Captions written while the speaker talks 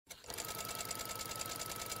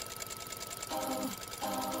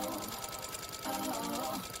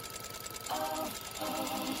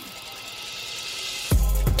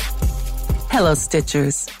Hello,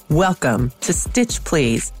 Stitchers. Welcome to Stitch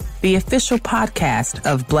Please, the official podcast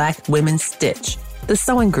of Black Women Stitch, the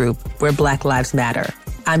sewing group where Black Lives Matter.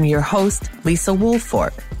 I'm your host, Lisa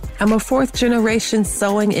Woolford. I'm a fourth-generation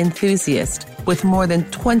sewing enthusiast with more than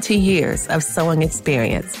 20 years of sewing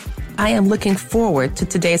experience. I am looking forward to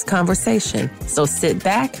today's conversation, so sit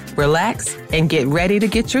back, relax, and get ready to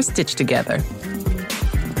get your stitch together.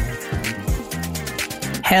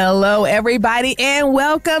 Hello, everybody, and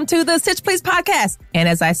welcome to the Stitch Please podcast. And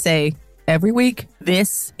as I say every week,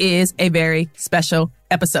 this is a very special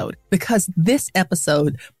episode because this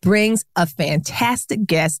episode brings a fantastic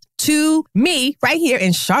guest to me right here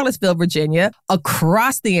in Charlottesville, Virginia,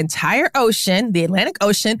 across the entire ocean, the Atlantic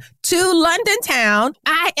Ocean, to London town.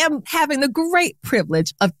 I am having the great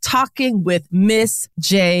privilege of talking with Miss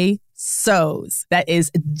J. Sews. That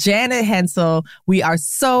is Janet Hensel. We are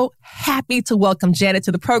so happy to welcome Janet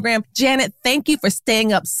to the program. Janet, thank you for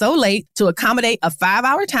staying up so late to accommodate a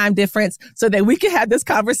 5-hour time difference so that we can have this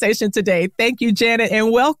conversation today. Thank you, Janet,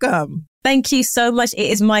 and welcome. Thank you so much. It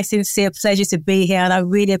is my sincere pleasure to be here, and I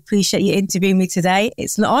really appreciate you interviewing me today.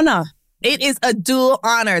 It's an honor. It is a dual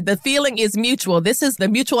honor. The feeling is mutual. This is the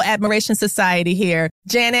Mutual Admiration Society here.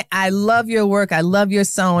 Janet, I love your work. I love your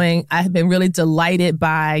sewing. I have been really delighted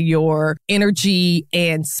by your energy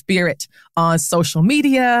and spirit on social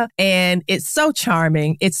media, and it's so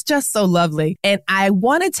charming. It's just so lovely. And I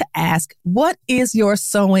wanted to ask, what is your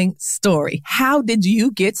sewing story? How did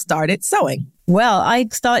you get started sewing? Well, I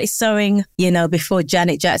started sewing, before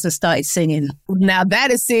Janet Jackson started singing. Now that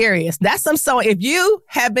is serious. That's some sewing. If you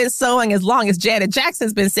have been sewing as long as Janet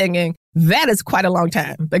Jackson's been singing, that is quite a long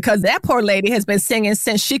time because that poor lady has been singing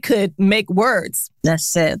since she could make words.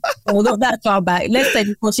 That's it. Well, not that far back. Let's say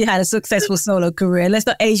before she had a successful solo career. Let's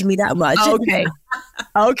not age me that much. Okay.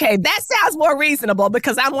 Okay. That sounds more reasonable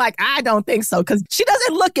because I'm like, I don't think so because she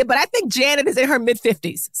doesn't look it, but I think Janet is in her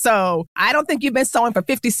mid-50s. So I don't think you've been sewing for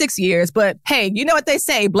 56 years, but hey, you know what they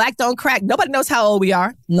say, black don't crack. Nobody knows how old we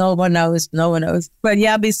are. No one knows. No one knows. But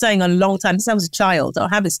yeah, I've been sewing a long time. Since I was a child.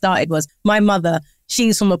 How it started was my mother.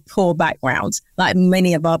 She's from a poor background, like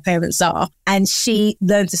many of our parents are. And she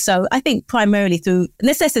learned to sew, I think, primarily through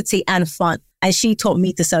necessity and fun. And she taught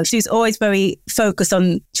me to sew. She's always very focused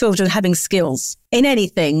on children having skills in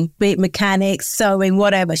anything, be it mechanics, sewing,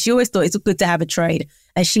 whatever. She always thought it's good to have a trade.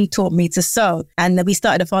 And she taught me to sew. And then we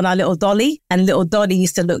started off on our little Dolly. And little Dolly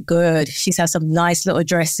used to look good. She's had some nice little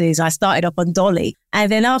dresses. I started up on Dolly.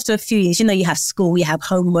 And then after a few years, you have school, you have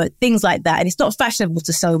homework, things like that. And it's not fashionable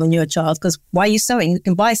to sew when you're a child because why are you sewing? You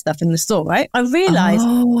can buy stuff in the store, right? I realized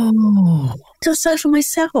to sew for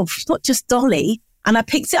myself, not just Dolly. And I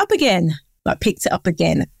picked it up again.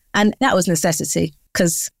 And that was necessity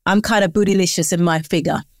because I'm kind of bootylicious in my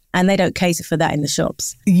figure. And they don't cater for that in the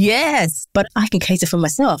shops. Yes. But I can cater for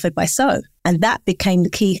myself if I sew. And that became the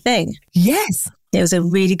key thing. Yes. It was a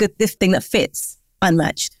really good thing that fits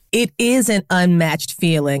unmatched. It is an unmatched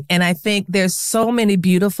feeling. And I think there's so many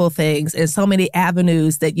beautiful things and so many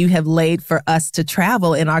avenues that you have laid for us to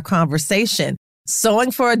travel in our conversation.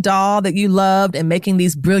 Sewing for a doll that you loved and making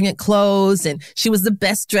these brilliant clothes. And she was the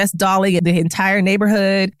best dressed dolly in the entire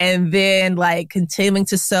neighborhood. And then continuing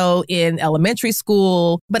to sew in elementary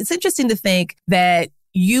school. But it's interesting to think that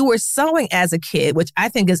you were sewing as a kid, which I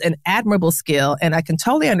think is an admirable skill. And I can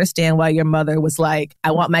totally understand why your mother was like,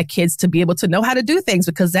 I want my kids to be able to know how to do things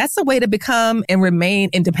because that's a way to become and remain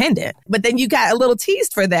independent. But then you got a little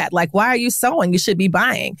teased for that. Like, why are you sewing? You should be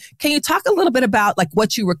buying. Can you talk a little bit about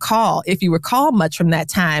what you recall, if you recall much from that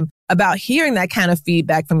time, about hearing that kind of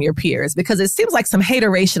feedback from your peers? Because it seems like some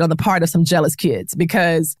hateration on the part of some jealous kids,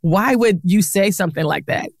 because why would you say something like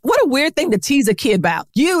that? What a weird thing to tease a kid about.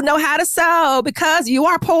 You know how to sew because you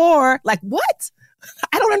are poor. Like, what?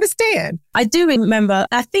 I don't understand. I do remember,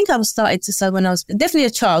 I think I started to sew when I was definitely a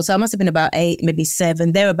child. So I must have been about 8, maybe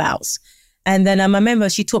 7, thereabouts. And then I remember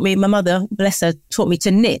she taught me, my mother, bless her, taught me to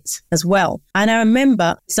knit as well. And I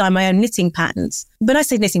remember designing my own knitting patterns. When I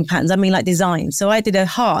say knitting patterns, I mean like design. So I did a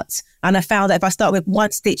heart and I found that if I start with one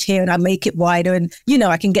stitch here and I make it wider and,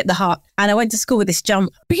 I can get the heart. And I went to school with this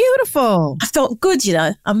jump. Beautiful. I felt good,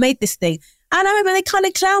 I made this thing. And I remember they kind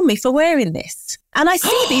of clown me for wearing this. And I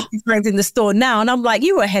see these designs in the store now and I'm like,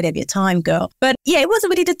 you were ahead of your time, girl. But yeah, it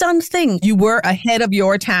wasn't really the done thing. You were ahead of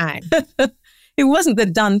your time. It wasn't the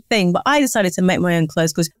done thing, but I decided to make my own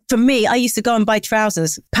clothes because for me, I used to go and buy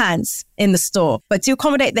trousers, pants in the store. But to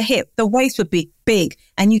accommodate the hip, the waist would be big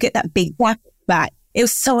and you get that big back. It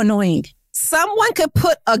was so annoying. Someone could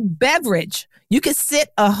put a beverage, You could sit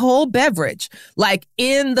a whole beverage like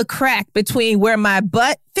in the crack between where my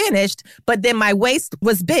butt finished, but then my waist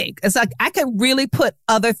was big. It's like I could really put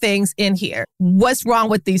other things in here. What's wrong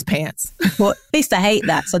with these pants? Well, I used to hate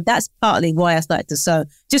that. So that's partly why I started to sew,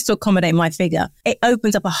 just to accommodate my figure. It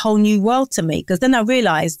opens up a whole new world to me, because then I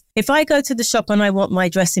realized if I go to the shop and I want my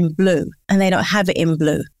dress in blue and they don't have it in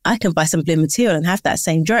blue, I can buy some blue material and have that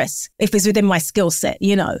same dress if it's within my skill set,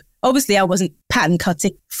 you know. Obviously, I wasn't pattern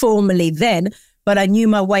cutting formally then, but I knew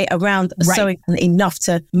my way around sewing enough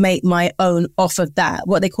to make my own off of that.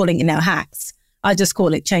 What they're calling it now, hacks. I just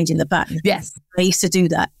call it changing the pattern. Yes. I used to do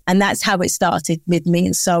that. And that's how it started with me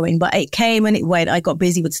in sewing. But it came and it went. I got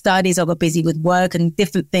busy with studies. I got busy with work and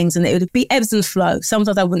different things. And it would be ebbs and flows.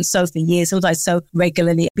 Sometimes I wouldn't sew for years. Sometimes I'd sew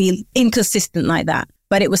regularly, be inconsistent like that.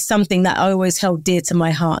 But it was something that I always held dear to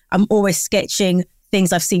my heart. I'm always sketching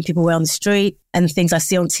things I've seen people wear on the street and things I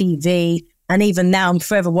see on TV. And even now I'm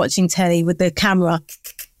forever watching telly with the camera.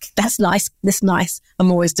 That's nice. That's nice. I'm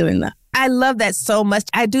always doing that. I love that so much.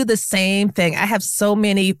 I do the same thing. I have so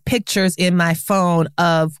many pictures in my phone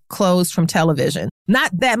of clothes from television.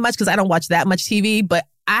 Not that much because I don't watch that much TV, but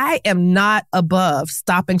I am not above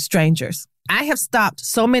stopping strangers. I have stopped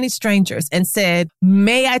so many strangers and said,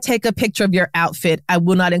 may I take a picture of your outfit? I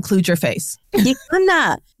will not include your face. You've done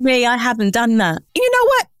that. Ray, I haven't done that. You know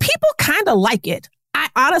what? People kind of like it. I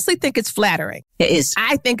honestly think it's flattering. It is.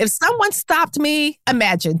 I think if someone stopped me,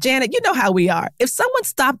 imagine, Janet, you know how we are. If someone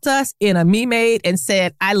stopped us in a Me Made and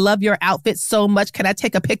said, I love your outfit so much, can I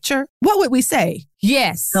take a picture? What would we say?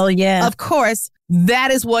 Yes. Oh, yeah. Of course,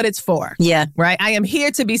 that is what it's for. Yeah. Right? I am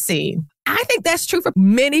here to be seen. I think that's true for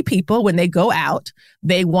many people. When they go out,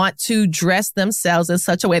 they want to dress themselves in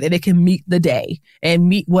such a way that they can meet the day and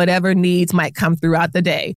meet whatever needs might come throughout the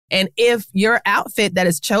day. And if your outfit that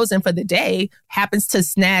is chosen for the day happens to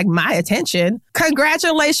snag my attention,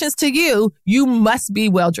 congratulations to you. You must be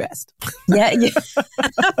well dressed. Yeah.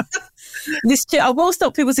 This too, I will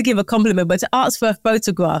stop people to give a compliment, but to ask for a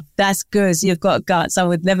photograph, that's good. You've got guts. I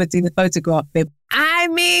would never do the photograph bit. I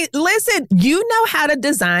mean, listen, you know how to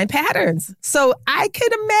design patterns. So I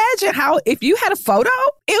could imagine how if you had a photo,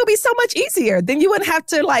 it would be so much easier. Then you wouldn't have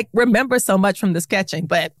to remember so much from the sketching.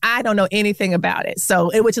 But I don't know anything about it.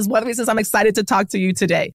 So, which is one of the reasons I'm excited to talk to you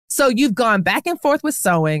today. So you've gone back and forth with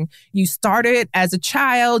sewing. You started as a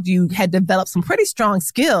child. You had developed some pretty strong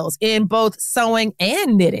skills in both sewing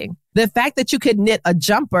and knitting. The fact that you could knit a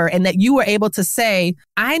jumper and that you were able to say,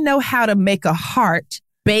 I know how to make a heart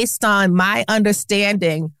based on my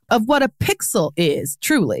understanding of what a pixel is,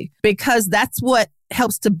 truly, because that's what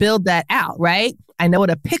helps to build that out, right? I know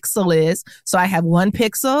what a pixel is. So I have 1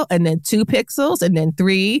 pixel and then 2 pixels and then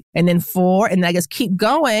 3 and then 4. And I just keep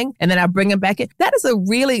going. And then I bring them back in. That is a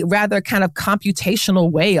really rather kind of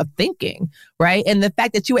computational way of thinking, right? And the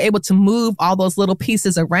fact that you were able to move all those little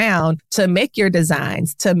pieces around to make your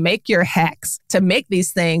designs, to make your hacks, to make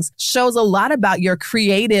these things shows a lot about your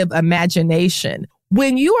creative imagination.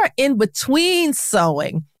 When you are in between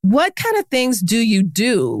sewing, what kind of things do you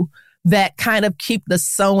do that kind of keep the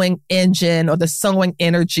sewing engine or the sewing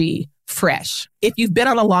energy fresh? If you've been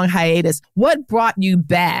on a long hiatus, what brought you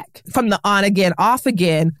back from the on again, off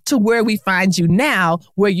again to where we find you now,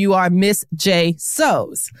 where you are Miss J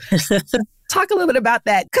Sews? Talk a little bit about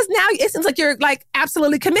that, because now it seems like you're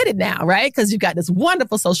absolutely committed now, right? Because you've got this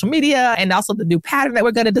wonderful social media and also the new pattern that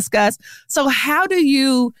we're going to discuss. So how do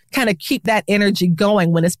you kind of keep that energy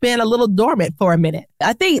going when it's been a little dormant for a minute?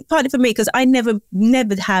 I think partly for me, because I never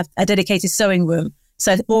have a dedicated sewing room.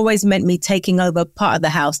 So it always meant me taking over part of the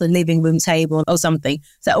house, the living room table or something.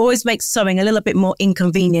 So it always makes sewing a little bit more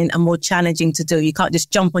inconvenient and more challenging to do. You can't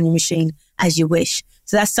just jump on your machine as you wish.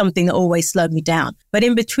 So that's something that always slowed me down. But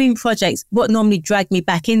in between projects, what normally dragged me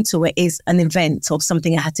back into it is an event or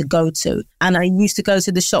something I had to go to. And I used to go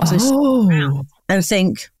to the shops and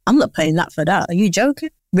think, I'm not paying that for that. Are you joking?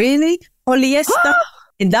 Really? Polyester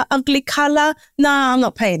in that ugly color? No, I'm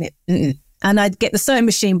not paying it. Mm-mm. And I'd get the sewing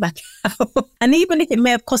machine back out. And even if it may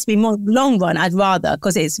have cost me more long run, I'd rather,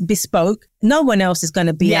 because it's bespoke. No one else is going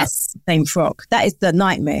to be out the same frock. That is the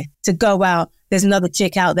nightmare. To go out, there's another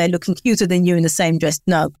chick out there looking cuter than you in the same dress.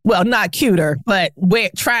 No. Well, not cuter, but we're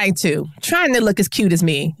trying to look as cute as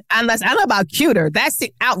me. Unless I don't know about cuter. That's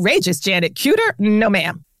outrageous, Janet. Cuter? No,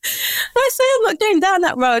 ma'am. I say I'm not going down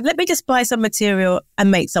that road. Let me just buy some material and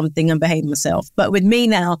make something and behave myself. But with me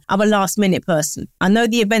now, I'm a last minute person. I know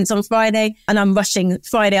the event's on Friday and I'm rushing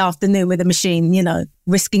Friday afternoon with a machine,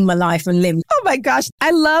 risking my life and limb. Oh my gosh. I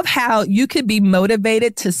love how you could be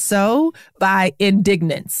motivated to sew by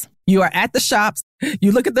indignance. You are at the shops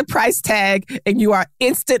You look at the price tag and you are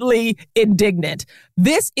instantly indignant.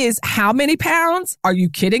 This is how many pounds? Are you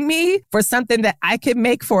kidding me? For something that I could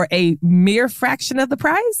make for a mere fraction of the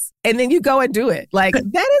price? And then you go and do it. Like,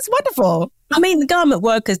 that is wonderful. I mean, the garment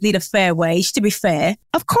workers need a fair wage, to be fair.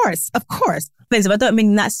 Of course. Expensive. I don't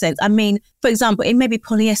mean in that sense. I mean, for example, it may be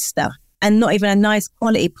polyester and not even a nice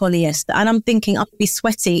quality polyester. And I'm thinking I'll be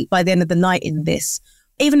sweaty by the end of the night in this.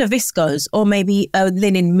 Even a viscose or maybe a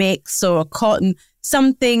linen mix or a cotton,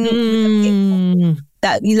 something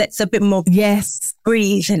that lets a bit more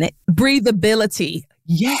breathe in it. Breathability.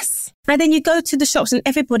 Yes. And then you go to the shops and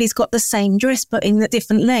everybody's got the same dress, but in a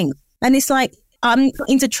different length. And it's like, I'm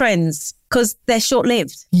into trends because they're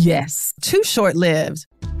short-lived. Yes. Too short-lived.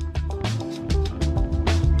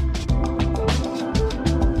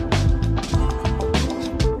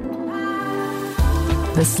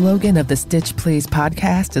 The slogan of the Stitch Please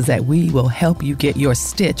podcast is that we will help you get your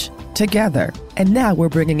stitch together. And now we're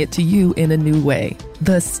bringing it to you in a new way.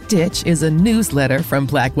 The Stitch is a newsletter from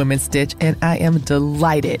Black Women Stitch, and I am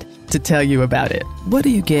delighted to tell you about it. What do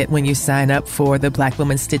you get when you sign up for the Black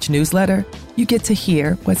Women Stitch newsletter? You get to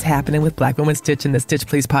hear what's happening with Black Women Stitch in the Stitch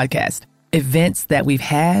Please podcast. Events that we've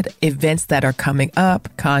had, events that are coming up,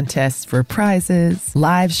 contests for prizes,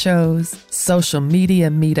 live shows, social media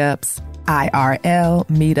meetups, IRL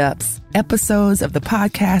meetups, episodes of the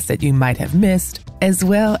podcast that you might have missed, as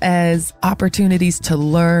well as opportunities to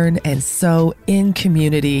learn and sew in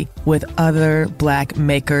community with other Black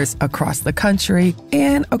makers across the country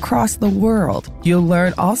and across the world. You'll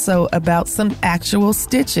learn also about some actual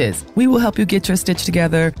stitches. We will help you get your stitch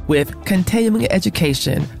together with continuing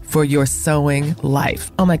education for your sewing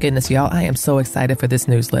life. Oh my goodness, y'all, I am so excited for this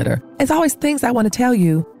newsletter. There's always things I want to tell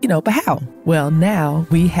you, but how? Well, now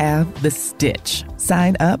we have the Stitch.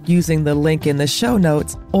 Sign up using the link in the show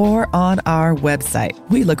notes or on our website.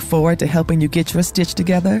 We look forward to helping you get your stitch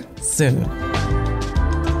together soon.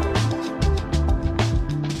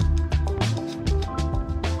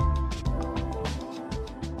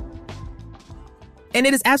 And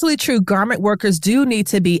it is absolutely true. Garment workers do need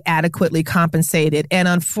to be adequately compensated. And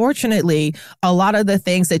unfortunately, a lot of the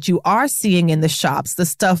things that you are seeing in the shops, the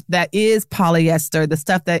stuff that is polyester, the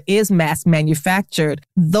stuff that is mass manufactured,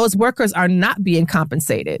 those workers are not being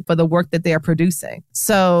compensated for the work that they're producing.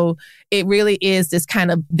 So it really is this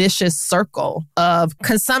kind of vicious circle of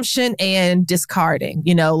consumption and discarding,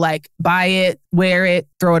 like buy it, wear it,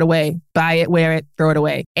 throw it away, buy it, wear it, throw it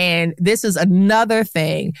away. And this is another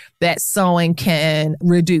thing that sewing can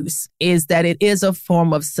reduce, is that it is a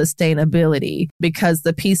form of sustainability, because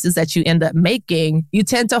the pieces that you end up making, you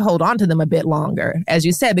tend to hold on to them a bit longer, as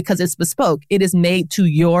you said, because it's bespoke. It is made to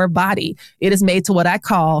your body. It is made to what I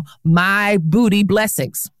call my booty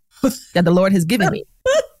blessings that the Lord has given me.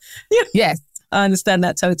 Yeah. Yes. I understand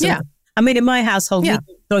that totally. Yeah. I mean, in my household, we don't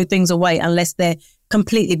throw things away unless they're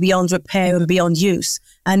completely beyond repair and beyond use.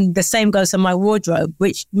 And the same goes for my wardrobe,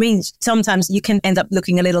 which means sometimes you can end up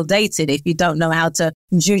looking a little dated if you don't know how to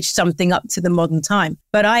juice something up to the modern time.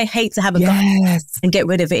 But I hate to have a garment and get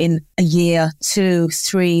rid of it in a year, 2,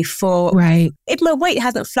 3, 4. Right. If my weight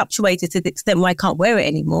hasn't fluctuated to the extent where I can't wear it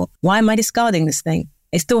anymore, why am I discarding this thing?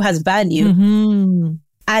 It still has value. Mm-hmm.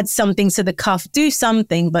 Add something to the cuff, do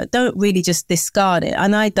something, but don't really just discard it.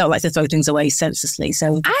 And I don't like to throw things away senselessly.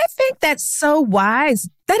 So I think that's so wise.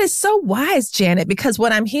 That is so wise, Janet, because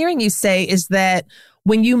what I'm hearing you say is that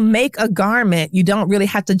when you make a garment, you don't really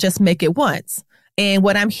have to just make it once. And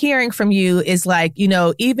what I'm hearing from you is like,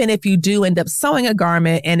 even if you do end up sewing a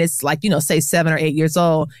garment and it's like, say 7 or 8 years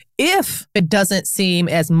old, if it doesn't seem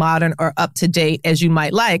as modern or up to date as you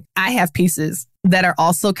might like, I have pieces that are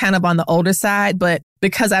also kind of on the older side, but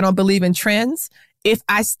because I don't believe in trends, if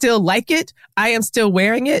I still like it, I am still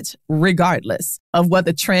wearing it regardless of what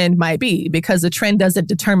the trend might be, because the trend doesn't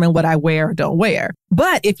determine what I wear or don't wear.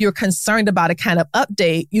 But if you're concerned about a kind of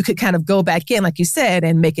update, you could kind of go back in, like you said,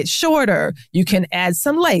 and make it shorter. You can add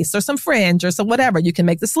some lace or some fringe or some whatever. You can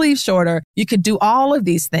make the sleeves shorter. You could do all of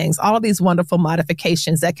these things, all of these wonderful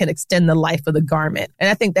modifications that can extend the life of the garment. And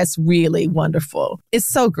I think that's really wonderful. It's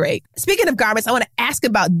so great. Speaking of garments, I want to ask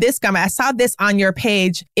about this garment. I saw this on your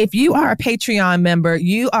page. If you are a Patreon member,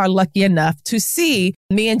 you are lucky enough to see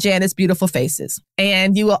me and Janet's beautiful faces.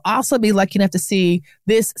 And you will also be lucky enough to see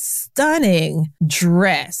this stunning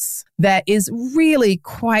dress that is really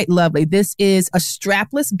quite lovely. This is a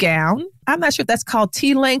strapless gown. I'm not sure if that's called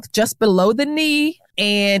T-length, just below the knee.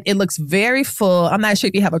 and it looks very full. I'm not sure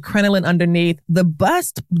if you have a crinoline underneath. The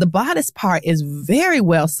bodice part is very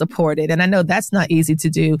well supported. And I know that's not easy to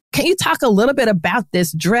do. Can you talk a little bit about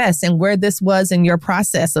this dress and where this was in your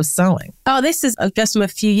process of sewing? Oh, this is a dress from a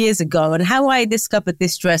few years ago. And how I discovered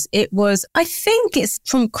this dress, it was, I think it's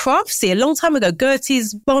from Craftsy a long time ago,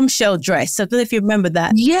 Gertie's bombshell dress. I don't know if you remember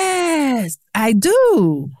that. Yes, I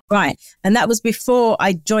do. Right. And that was before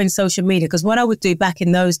I joined social media, because what I would do back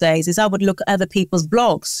in those days is I would look at other people's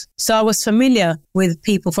blogs. So I was familiar with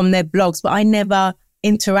people from their blogs, but I never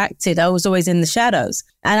interacted. I was always in the shadows.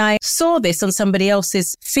 And I saw this on somebody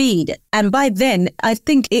else's feed. And by then, I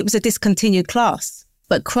think it was a discontinued class.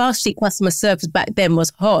 But Craftsy customer service back then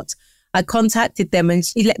was hot. I contacted them and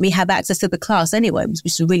she let me have access to the class anyway, which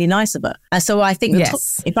was really nice of her. And so I think the top,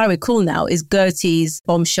 if I recall now, is Gertie's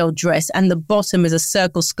bombshell dress. And the bottom is a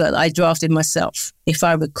circle skirt I drafted myself, if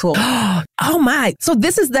I recall. Oh my. So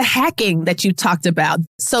this is the hacking that you talked about.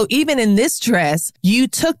 So even in this dress, you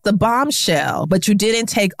took the bombshell, but you didn't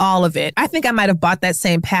take all of it. I think I might have bought that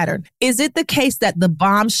same pattern. Is it the case that the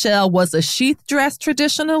bombshell was a sheath dress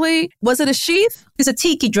traditionally? Was it a sheath? It's a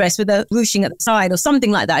tiki dress with a ruching at the side or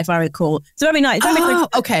something like that, if I recall. So very nice.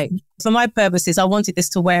 Okay. For my purposes, I wanted this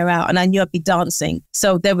to wear out and I knew I'd be dancing.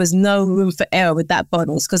 So there was no room for error with that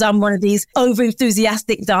bottoms because I'm one of these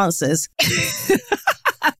over-enthusiastic dancers.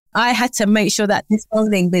 I had to make sure that this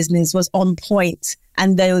clothing business was on point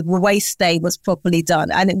and the waist stay was properly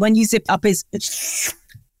done. And when you zip up, it's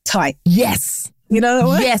tight. Yes. You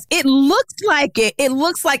know? Yes. It looks like it. It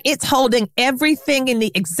looks like it's holding everything in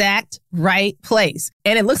the exact right place.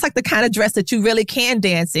 And it looks like the kind of dress that you really can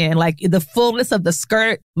dance in. Like the fullness of the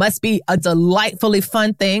skirt must be a delightfully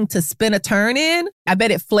fun thing to spin a turn in. I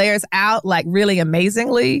bet it flares out like really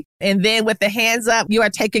amazingly. And then with the hands up, you are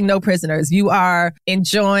taking no prisoners. You are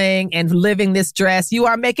enjoying and living this dress. You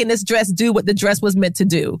are making this dress do what the dress was meant to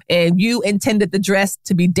do. And you intended the dress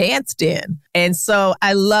to be danced in. And so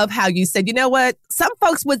I love how you said, you know what? Some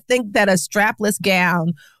folks would think that a strapless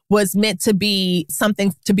gown was meant to be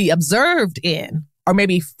something to be observed in or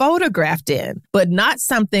maybe photographed in, but not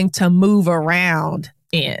something to move around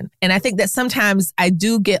in. And I think that sometimes I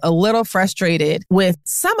do get a little frustrated with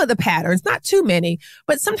some of the patterns, not too many,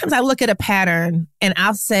 but sometimes I look at a pattern and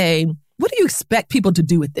I'll say, what do you expect people to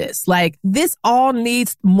do with this? Like, this all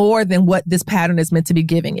needs more than what this pattern is meant to be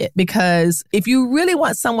giving it. Because if you really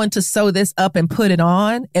want someone to sew this up and put it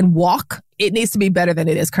on and walk, it needs to be better than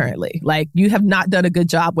it is currently. Like, you have not done a good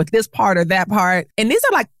job with this part or that part. And these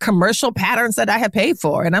are like commercial patterns that I have paid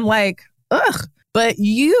for. And I'm like, ugh. But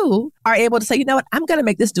you are able to say, you know what, I'm going to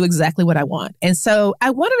make this do exactly what I want. And so I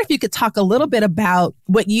wondered if you could talk a little bit about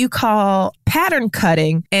what you call pattern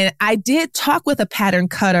cutting. And I did talk with a pattern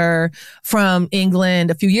cutter from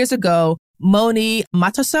England a few years ago, Moni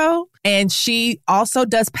Matoso, and she also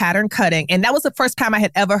does pattern cutting. And that was the first time I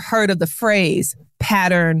had ever heard of the phrase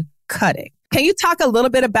pattern cutting. Can you talk a little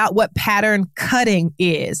bit about what pattern cutting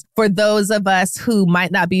is for those of us who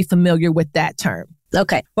might not be familiar with that term?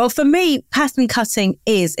 Okay. Well, for me, pattern cutting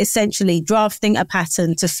is essentially drafting a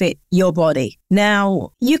pattern to fit your body.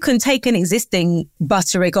 Now, you can take an existing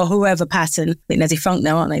Butterick or whoever pattern, I think they're defunct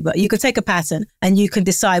now, aren't they? But you can take a pattern and you can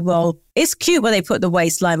decide, well, it's cute where they put the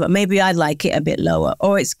waistline, but maybe I'd like it a bit lower.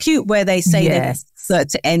 Or it's cute where they say that skirt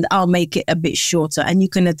to end, I'll make it a bit shorter and you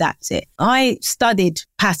can adapt it. I studied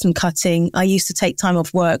pattern cutting. I used to take time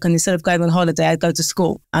off work and instead of going on holiday, I'd go to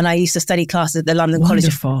school. And I used to study classes at the London College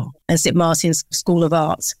and St. Martin's School of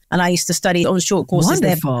Arts. And I used to study on short courses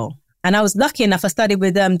there. And I was lucky enough, I studied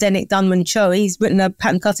with Denick Dunman Cho. He's written a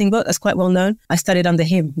pattern cutting book that's quite well known. I studied under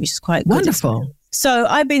him, which is quite good. Wonderful. So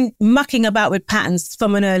I've been mucking about with patterns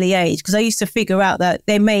from an early age because I used to figure out that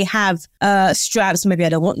they may have straps. Maybe I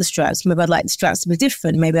don't want the straps. Maybe I'd like the straps to be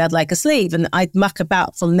different. Maybe I'd like a sleeve. And I'd muck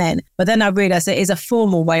about from then. But then I realized it is a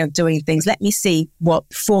formal way of doing things. Let me see what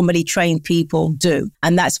formally trained people do.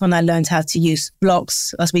 And that's when I learned how to use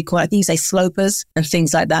blocks, as we call it. I think you say slopers and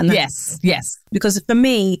things like that. And yes. Because for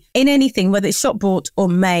me, in anything, whether it's shop bought or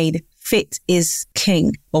made, fit is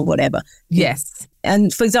king or whatever. Yes.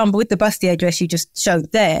 And for example, with the bustier dress you just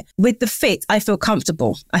showed there, with the fit, I feel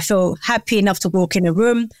comfortable. I feel happy enough to walk in a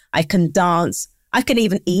room. I can dance. I can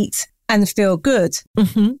even eat and feel good.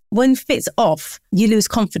 Mm-hmm. When fit's off, you lose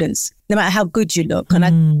confidence, no matter how good you look.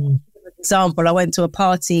 And for example, I went to a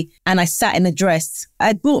party and I sat in a dress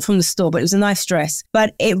I'd bought from the store, but it was a nice dress.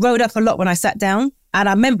 But it rode up a lot when I sat down. And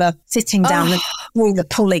I remember sitting down and doing the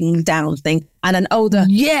pulling down thing. And an older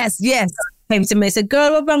came to me and said,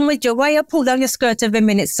 "Girl, what's wrong with you? Why you pull down your skirt every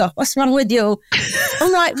minute, so what's wrong with you?"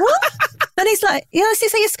 I'm like, what? And he's like,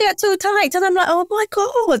 sis, your skirt too tight. And I'm like, oh my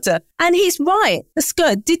God. And he's right. The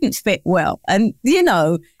skirt didn't fit well. And,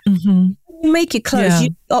 make it close. You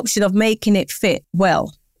have the option of making it fit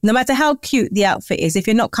well. No matter how cute the outfit is, if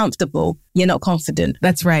you're not comfortable, you're not confident.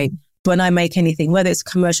 That's right. When I make anything, whether it's a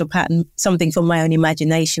commercial pattern, something from my own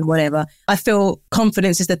imagination, whatever, I feel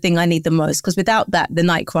confidence is the thing I need the most, because without that, the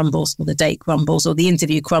night crumbles or the date crumbles or the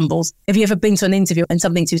interview crumbles. Have you ever been to an interview and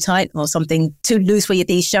something too tight or something too loose where your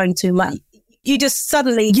D's showing too much? You just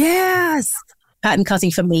suddenly... Yes. Pattern cutting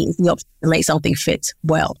for me is the option to make something fit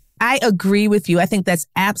well. I agree with you. I think that's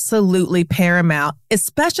absolutely paramount,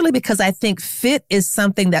 especially because I think fit is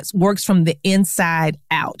something that works from the inside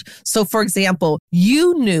out. So, for example,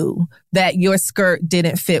 you knew that your skirt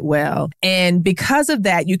didn't fit well. And because of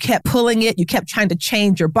that, you kept pulling it. You kept trying to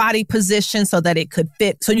change your body position so that it could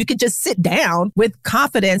fit. So you could just sit down with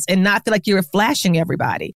confidence and not feel like you were flashing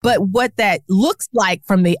everybody. But what that looks like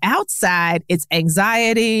from the outside, it's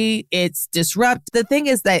anxiety, it's disrupt. The thing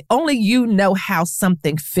is that only you know how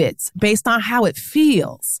something fits based on how it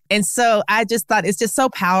feels. And so I just thought it's just so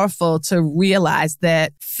powerful to realize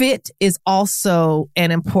that fit is also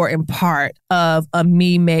an important part of a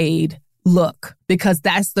me-made look, because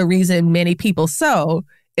that's the reason many people sew,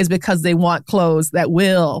 is because they want clothes that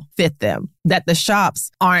will fit them, that the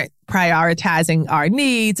shops aren't prioritizing our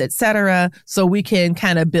needs, etc. So we can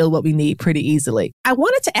kind of build what we need pretty easily. I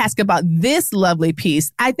wanted to ask about this lovely piece.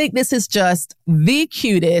 I think this is just the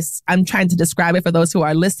cutest. I'm trying to describe it for those who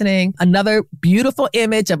are listening. Another beautiful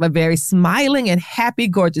image of a very smiling and happy,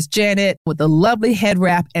 gorgeous Janet with a lovely head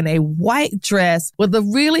wrap and a white dress with a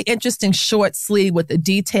really interesting short sleeve with a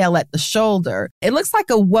detail at the shoulder. It looks like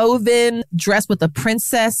a woven dress with a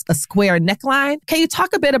princess, a square neckline. Can you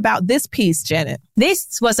talk a bit about this piece, Janet?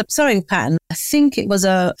 This was a sewing pattern. I think it was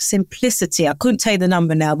a Simplicity. I couldn't tell you the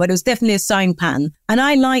number now, but it was definitely a sewing pattern. And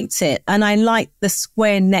I liked it. And I liked the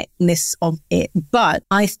square neckness of it. But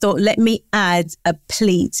I thought, let me add a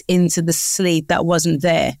pleat into the sleeve that wasn't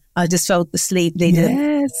there. I just felt the sleeve needed.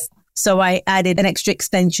 Yes. So I added an extra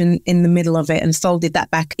extension in the middle of it and folded that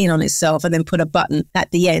back in on itself and then put a button at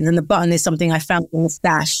the end. And the button is something I found in a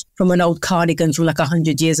stash from an old cardigan from like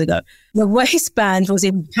 100 years ago. The waistband was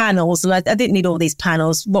in panels, and I didn't need all these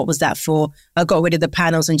panels. What was that for? I got rid of the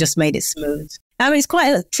panels and just made it smooth. I mean, it's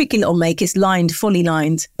quite a tricky little make. It's lined, fully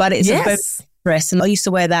lined, but it's a dress. And I used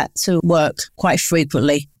to wear that to work quite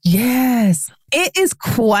frequently. Yes. It is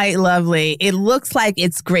quite lovely. It looks like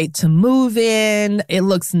it's great to move in. It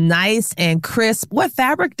looks nice and crisp. What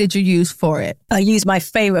fabric did you use for it? I used my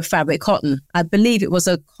favorite fabric, cotton. I believe it was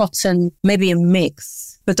a cotton, maybe a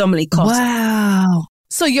mix, predominantly cotton. Wow.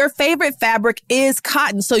 So your favorite fabric is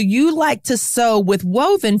cotton. So you like to sew with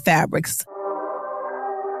woven fabrics.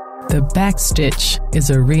 The back stitch is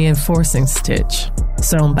a reinforcing stitch,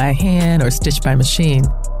 sewn by hand or stitched by machine.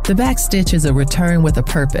 The back stitch is a return with a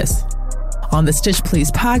purpose. On the Stitch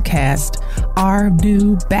Please podcast, our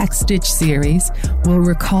new Backstitch series will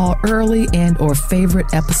recall early and or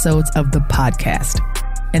favorite episodes of the podcast.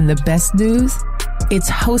 And the best news,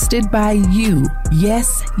 it's hosted by you.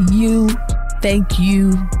 Yes, you. Thank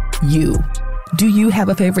you, you. Do you have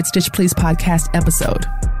a favorite Stitch Please podcast episode?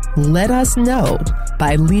 Let us know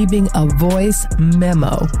by leaving a voice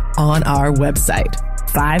memo on our website.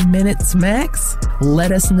 5 minutes max.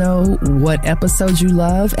 Let us know what episodes you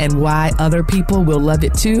love and why other people will love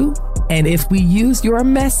it too. And if we use your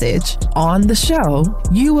message on the show,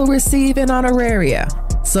 you will receive an honoraria.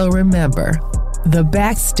 So remember, the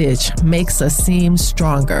backstitch makes us seem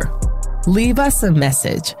stronger. Leave us a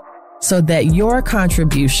message so that your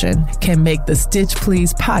contribution can make the Stitch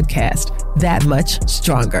Please podcast that much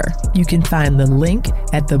stronger. You can find the link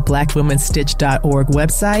at the blackwomenstitch.org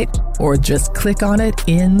website or just click on it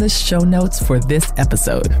in the show notes for this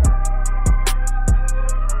episode.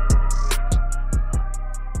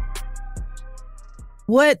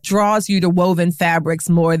 What draws you to woven fabrics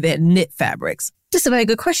more than knit fabrics? Just a very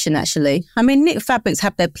good question, actually. I mean, knit fabrics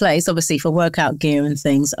have their place, obviously, for workout gear and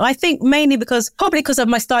things. I think mainly probably because of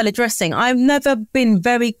my style of dressing. I've never been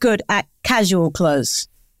very good at casual clothes,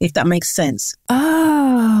 if that makes sense.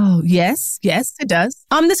 Oh, yes, it does.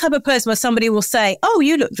 I'm the type of person where somebody will say, oh,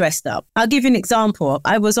 you look dressed up. I'll give you an example.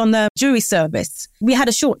 I was on the jury service. We had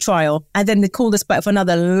a short trial and then they called us back for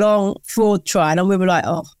another long fraud trial. And we were like,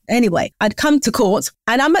 oh, anyway, I'd come to court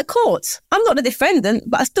and I'm at court. I'm not a defendant,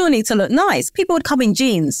 but I still need to look nice. People would come in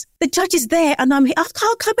jeans. The judge is there and I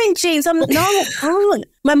can't come in jeans. No, I can't.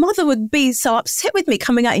 My mother would be so upset with me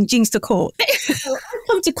coming out in jeans to court. So I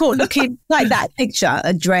come to court looking like that picture,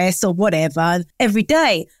 a dress or whatever, every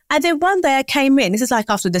day. And then one day I came in, this is like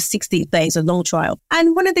after the 16th day, it's a long trial.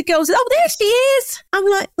 And one of the girls said, oh, there she is. I'm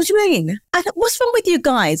like, what do you mean? And what's wrong with you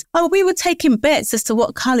guys? Oh, we were taking bets as to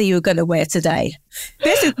what colour you were going to wear today.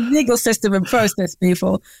 This is legal system and process,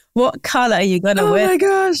 people. What colour are you going to wear? Oh my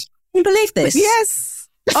gosh. Can you believe this? Yes.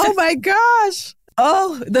 Oh my gosh.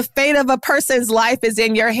 Oh, the fate of a person's life is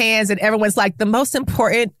in your hands. And everyone's like, the most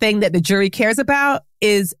important thing that the jury cares about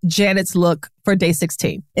is Janet's look for day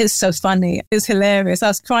 16. It's so funny. It's hilarious. I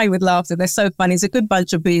was crying with laughter. They're so funny. It's a good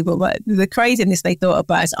bunch of people, but the craziness they thought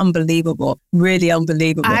about is unbelievable. Really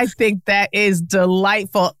unbelievable. I think that is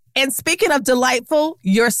delightful. And speaking of delightful,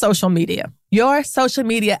 your social media. Your social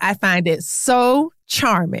media, I find it so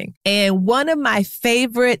charming. And one of my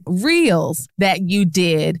favorite reels that you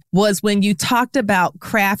did was when you talked about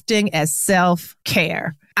crafting as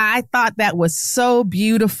self-care. I thought that was so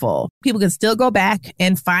beautiful. People can still go back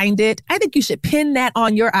and find it. I think you should pin that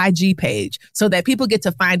on your IG page so that people get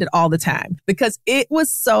to find it all the time because it was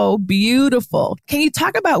so beautiful. Can you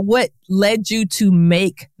talk about what led you to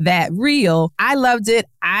make that reel? I loved it.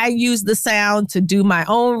 I used the sound to do my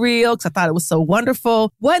own reel because I thought it was so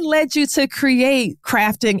wonderful. What led you to create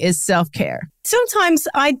Crafting is Self-Care? Sometimes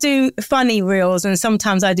I do funny reels and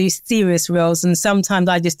sometimes I do serious reels and sometimes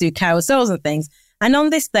I just do carousels and things. And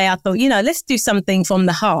on this day, I thought, let's do something from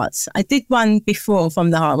the heart. I did one before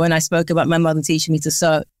from the heart when I spoke about my mother teaching me to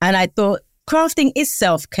sew. And I thought crafting is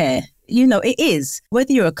self-care. It is.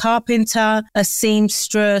 Whether you're a carpenter, a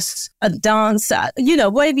seamstress, a dancer,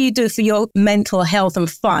 whatever you do for your mental health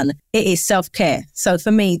and fun, it is self-care. So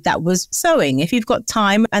for me, that was sewing. If you've got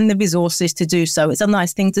time and the resources to do so, it's a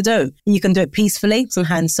nice thing to do. You can do it peacefully, some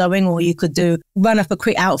hand sewing, or you could run up a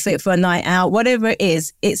quick outfit for a night out, whatever it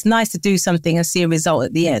is. It's nice to do something and see a result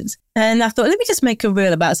at the end. And I thought, let me just make a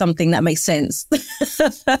reel about something that makes sense.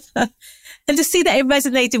 And to see that it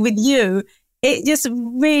resonated with you, it just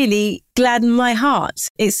really gladdened my heart.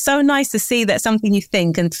 It's so nice to see that something you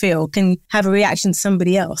think and feel can have a reaction to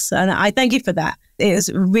somebody else. And I thank you for that. It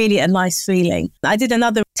was really a nice feeling. I did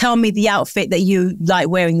another, tell me the outfit that you like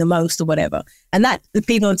wearing the most or whatever. And that the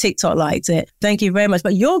people on TikTok liked it. Thank you very much.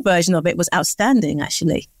 But your version of it was outstanding,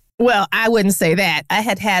 actually. Well, I wouldn't say that. I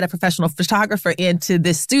had a professional photographer into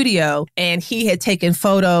this studio and he had taken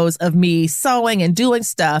photos of me sewing and doing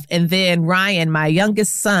stuff. And then Ryan, my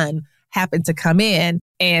youngest son, happened to come in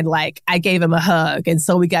and I gave him a hug. And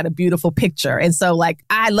so we got a beautiful picture. And so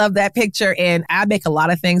I love that picture and I make a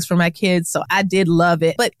lot of things for my kids. So I did love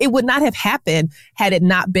it, but it would not have happened had it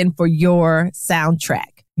not been for your soundtrack.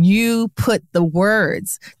 You put the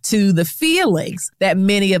words to the feelings that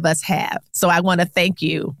many of us have. So I want to thank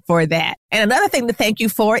you for that. And another thing to thank you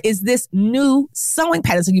for is this new sewing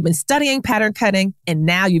pattern. So you've been studying pattern cutting and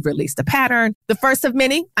now you've released a pattern. The first of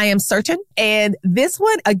many, I am certain. And this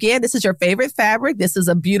one, again, this is your favorite fabric. This is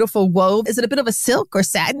a beautiful wove. Is it a bit of a silk or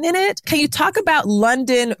satin in it? Can you talk about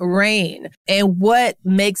London Rain and what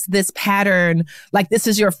makes this pattern this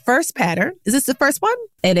is your first pattern? Is this the first one?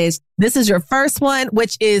 It is. This is your first one,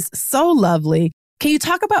 which is so lovely. Can you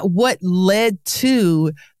talk about what led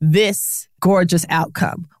to this gorgeous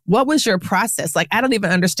outcome? What was your process? I don't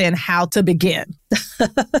even understand how to begin.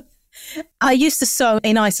 I used to sew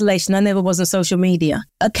in isolation. I never was on social media,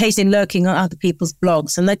 occasionally lurking on other people's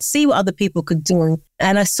blogs and I'd see what other people could do.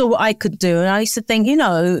 And I saw what I could do. And I used to think,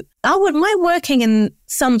 I wouldn't mind working in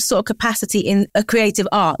some sort of capacity in a creative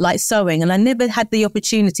art like sewing. And I never had the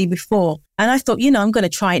opportunity before. And I thought, I'm going to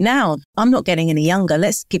try it now. I'm not getting any younger.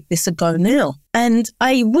 Let's give this a go now. And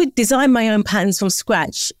I would design my own patterns from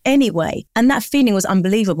scratch anyway. And that feeling was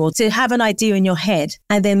unbelievable. To have an idea in your head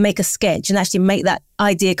and then make a sketch and actually make that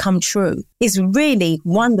idea come true is really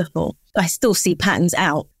wonderful. I still see patterns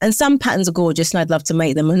out and some patterns are gorgeous and I'd love to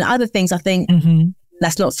make them. And other things I think,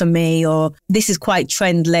 that's not for me, or this is quite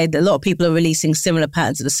trend-led. A lot of people are releasing similar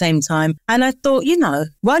patterns at the same time. And I thought,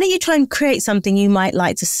 why don't you try and create something you might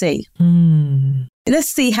like to see? Let's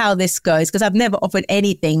see how this goes, because I've never offered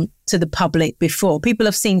anything to the public before. People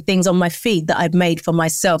have seen things on my feed that I've made for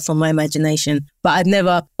myself from my imagination, but I've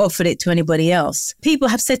never offered it to anybody else. People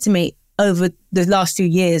have said to me over the last few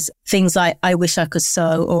years, things like, I wish I could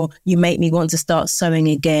sew, or you make me want to start sewing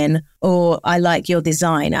again, or I like your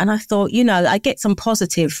design. And I thought, I get some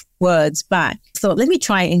positive words back. Thought, let me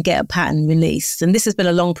try and get a pattern released. And this has been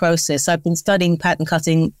a long process. I've been studying pattern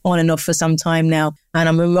cutting on and off for some time now. And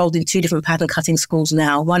I'm enrolled in 2 different pattern cutting schools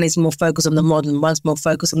now. One is more focused on the modern, one's more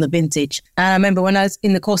focused on the vintage. And I remember when I was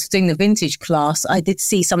in the course of doing the vintage class, I did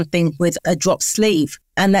see something with a drop sleeve.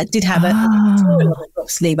 And that did have a drop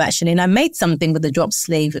sleeve, actually. And I made something with a drop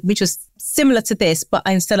sleeve, which was similar to this, but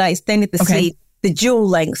instead I extended the sleeve the jewel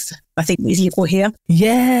length, I think is equal here.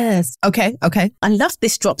 Yes. Okay. I love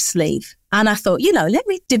this drop sleeve. And I thought, let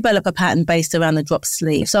me develop a pattern based around the drop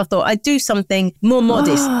sleeve. So I thought I'd do something more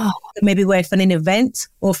modest, maybe wear for an event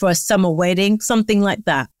or for a summer wedding, something like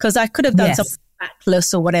that. Because I could have done something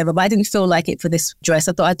backless or whatever, but I didn't feel like it for this dress.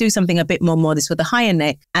 I thought I'd do something a bit more modest with a higher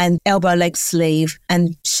neck and elbow length sleeve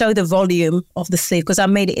and show the volume of the sleeve because I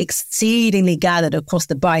made it exceedingly gathered across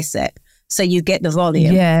the bicep. So you get the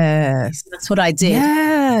volume. Yes. That's what I did.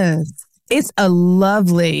 Yes. It's a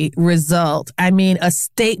lovely result. I mean, a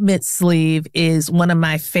statement sleeve is one of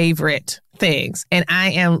my favorite things. And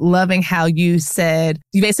I am loving how you said,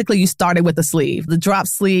 you started with the sleeve. The drop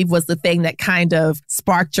sleeve was the thing that kind of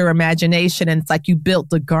sparked your imagination. And it's like you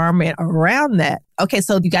built the garment around that. Okay,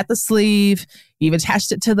 so you got the sleeve, you've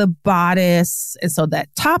attached it to the bodice. And so that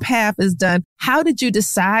top half is done. How did you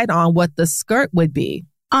decide on what the skirt would be?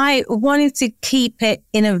 I wanted to keep it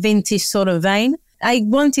in a vintage sort of vein. I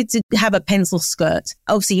wanted to have a pencil skirt.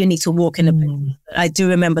 Obviously, you need to walk in a pencil skirt. I do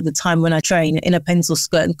remember the time when I trained in a pencil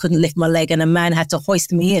skirt and couldn't lift my leg and a man had to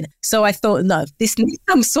hoist me in. So I thought, no, this needs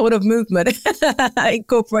some sort of movement. I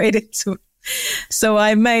incorporated it to. So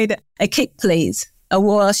I made a kick please, a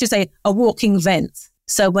walking vent.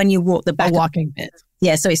 So when you walk the back. A walking vent.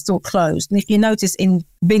 Yeah, so it's still closed. And if you notice in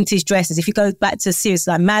vintage dresses, if you go back to series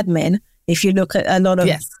like Mad Men, if you look at a lot of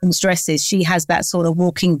dresses, she has that sort of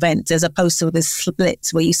walking vent as opposed to this split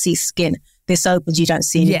where you see skin. This opens, you don't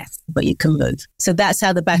see anything, but you can move. So that's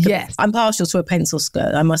how the back of I'm partial to a pencil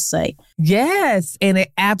skirt, I must say. Yes, and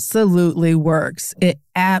it absolutely works. It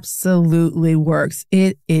absolutely works.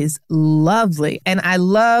 It is lovely. And I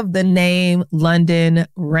love the name London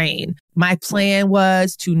Reign. My plan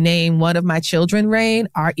was to name one of my children Reign,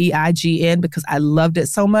 R-E-I-G-N, because I loved it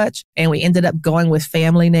so much. And we ended up going with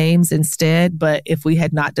family names instead. But if we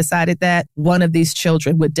had not decided that, one of these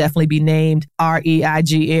children would definitely be named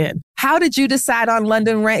R-E-I-G-N. How did you decide on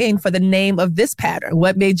London Reign for the name of this pattern?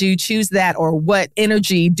 What made you choose that, or what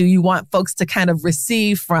energy do you want folks to kind of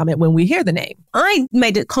receive from it when we hear the name? I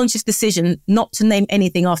made a conscious decision not to name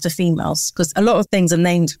anything after females because a lot of things are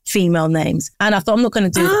named female names. And I thought I'm not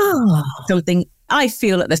going to do something I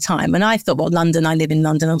feel at the time. And I thought, well, London, I live in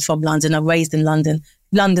London. I'm from London. I'm raised in London.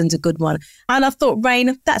 London's a good one. And I thought,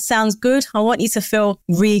 Reign, that sounds good. I want you to feel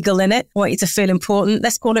regal in it. I want you to feel important.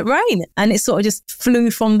 Let's call it Reign. And it sort of just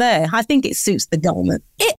flew from there. I think it suits the garment.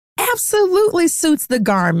 It absolutely suits the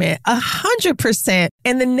garment 100%.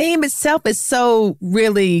 And the name itself is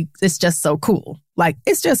it's just so cool. Like,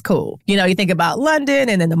 it's just cool. You know, you think about London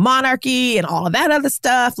and then the monarchy and all of that other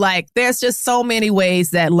stuff. Like, there's just so many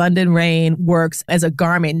ways that London Reign works as a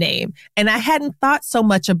garment name. And I hadn't thought so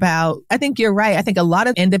much about, I think you're right. I think a lot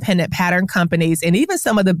of independent pattern companies and even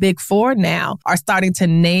some of the big four now are starting to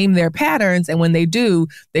name their patterns. And when they do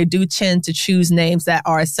tend to choose names that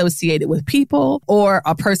are associated with people or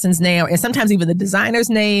a person's name, and sometimes even the designer's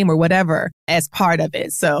name or whatever as part of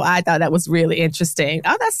it. So I thought that was really interesting.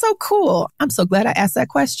 Oh, that's so cool. I'm so glad I asked that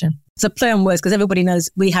question. It's a play on words because everybody knows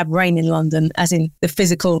we have rain in London, as in the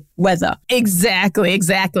physical weather.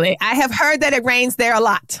 Exactly. I have heard that it rains there a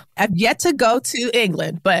lot. I've yet to go to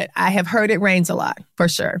England, but I have heard it rains a lot for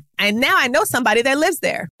sure. And now I know somebody that lives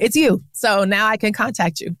there. It's you. So now I can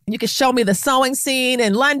contact you. You can show me the sewing scene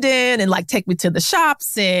in London and like take me to the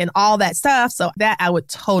shops and all that stuff. So that I would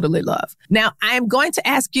totally love. Now I am going to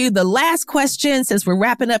ask you the last question since we're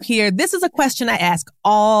wrapping up here. This is a question I ask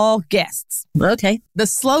all guests. Okay. The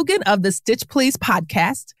slogan of the Stitch Please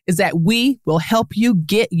podcast is that we will help you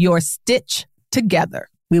get your stitch together.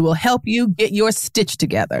 We will help you get your stitch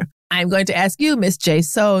together. I'm going to ask you, Miss J.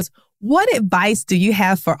 Sews, what advice do you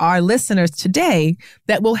have for our listeners today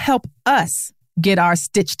that will help us get our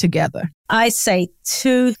stitch together? I say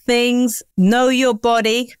two things: know your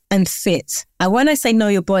body and fit. And when I say know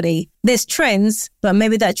your body, there's trends, but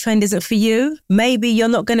maybe that trend isn't for you. Maybe you're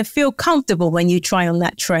not going to feel comfortable when you try on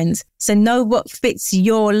that trend. So know what fits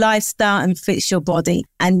your lifestyle and fits your body.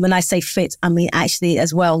 And when I say fit, I mean actually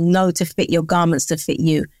as well, know to fit your garments to fit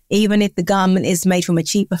you. Even if the garment is made from a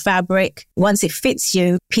cheaper fabric, once it fits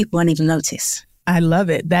you, people won't even notice. I love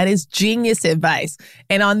it. That is genius advice.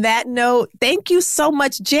 And on that note, thank you so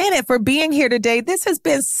much, Janet, for being here today. This has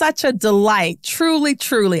been such a delight. Truly,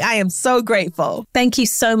 truly. I am so grateful. Thank you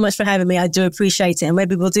so much for having me. I do appreciate it. And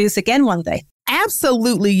maybe we'll do this again one day.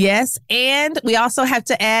 Absolutely, yes. And we also have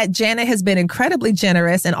to add, Janet has been incredibly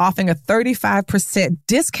generous in offering a 35%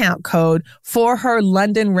 discount code for her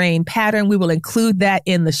London Reign pattern. We will include that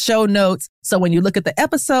in the show notes. So when you look at the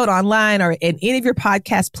episode online or in any of your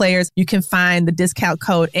podcast players, you can find the discount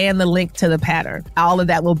code and the link to the pattern. All of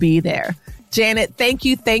that will be there. Janet, thank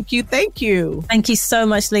you, thank you, thank you. Thank you so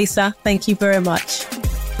much, Lisa. Thank you very much.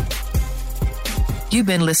 You've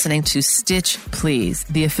been listening to Stitch Please,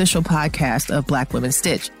 the official podcast of Black Women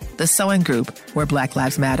Stitch, the sewing group where Black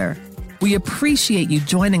Lives Matter. We appreciate you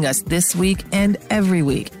joining us this week and every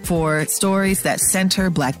week for stories that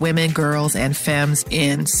center Black women, girls, and femmes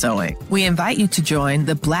in sewing. We invite you to join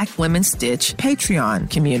the Black Women Stitch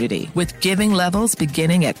Patreon community with giving levels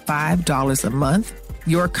beginning at $5 a month.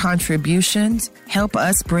 Your contributions help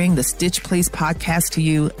us bring the Stitch Please podcast to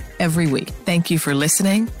you every week. Thank you for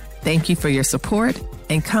listening. Thank you for your support.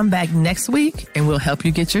 And come back next week and we'll help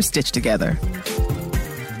you get your stitch together.